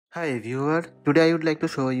Hi viewer, today I would like to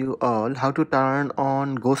show you all how to turn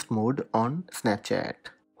on ghost mode on Snapchat.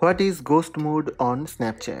 What is ghost mode on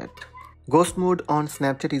Snapchat? Ghost mode on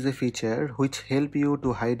Snapchat is a feature which help you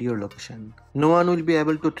to hide your location. No one will be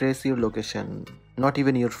able to trace your location, not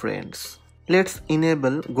even your friends. Let's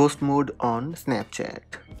enable ghost mode on Snapchat.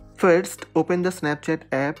 First, open the Snapchat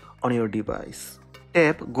app on your device.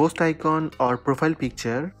 Tap ghost icon or profile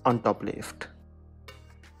picture on top left.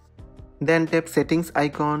 Then tap settings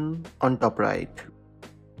icon on top right.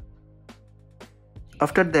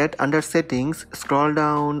 After that, under settings, scroll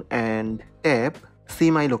down and tap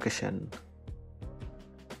see my location.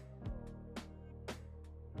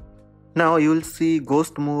 Now you will see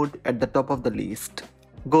ghost mode at the top of the list.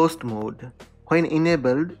 Ghost mode. When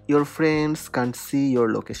enabled, your friends can't see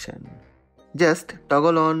your location. Just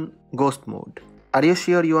toggle on ghost mode. Are you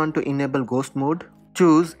sure you want to enable ghost mode?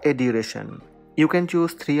 Choose a duration. You can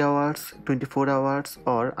choose 3 hours, 24 hours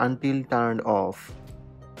or until turned off.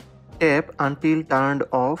 Tap until turned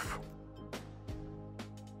off.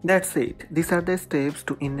 That's it. These are the steps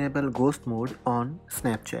to enable ghost mode on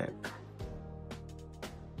Snapchat.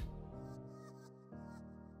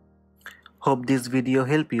 Hope this video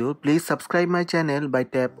helped you. Please subscribe my channel by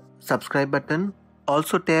tap subscribe button.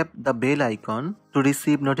 Also tap the bell icon to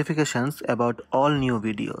receive notifications about all new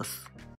videos.